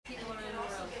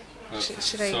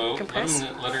Should I compress? So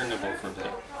let her nibble for a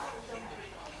bit.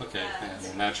 Okay,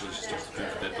 and naturally she starts to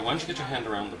drink a bit. But why don't you get your hand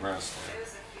around the breast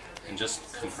and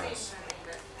just compress.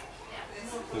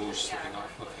 Ooh, she's slipping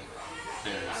off. Okay.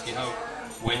 There. See how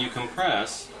when you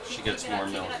compress, she gets more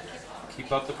milk.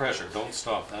 Keep up the pressure. Don't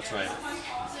stop. That's right.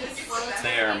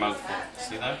 There, mouthful.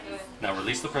 See that? Now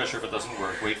release the pressure if it doesn't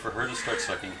work. Wait for her to start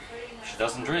sucking. If she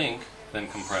doesn't drink, then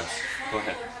compress. Go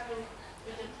ahead.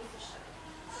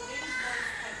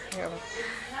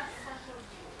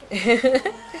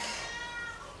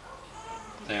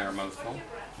 There, mouthful.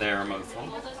 There,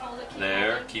 mouthful.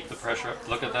 There. Keep the pressure up.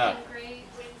 Look at that.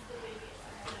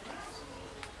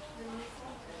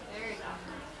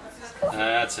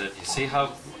 That's it. You see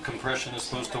how compression is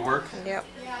supposed to work? Yep.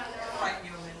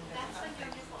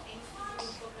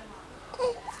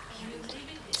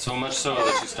 So much so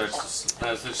that she starts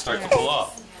to pull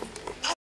off.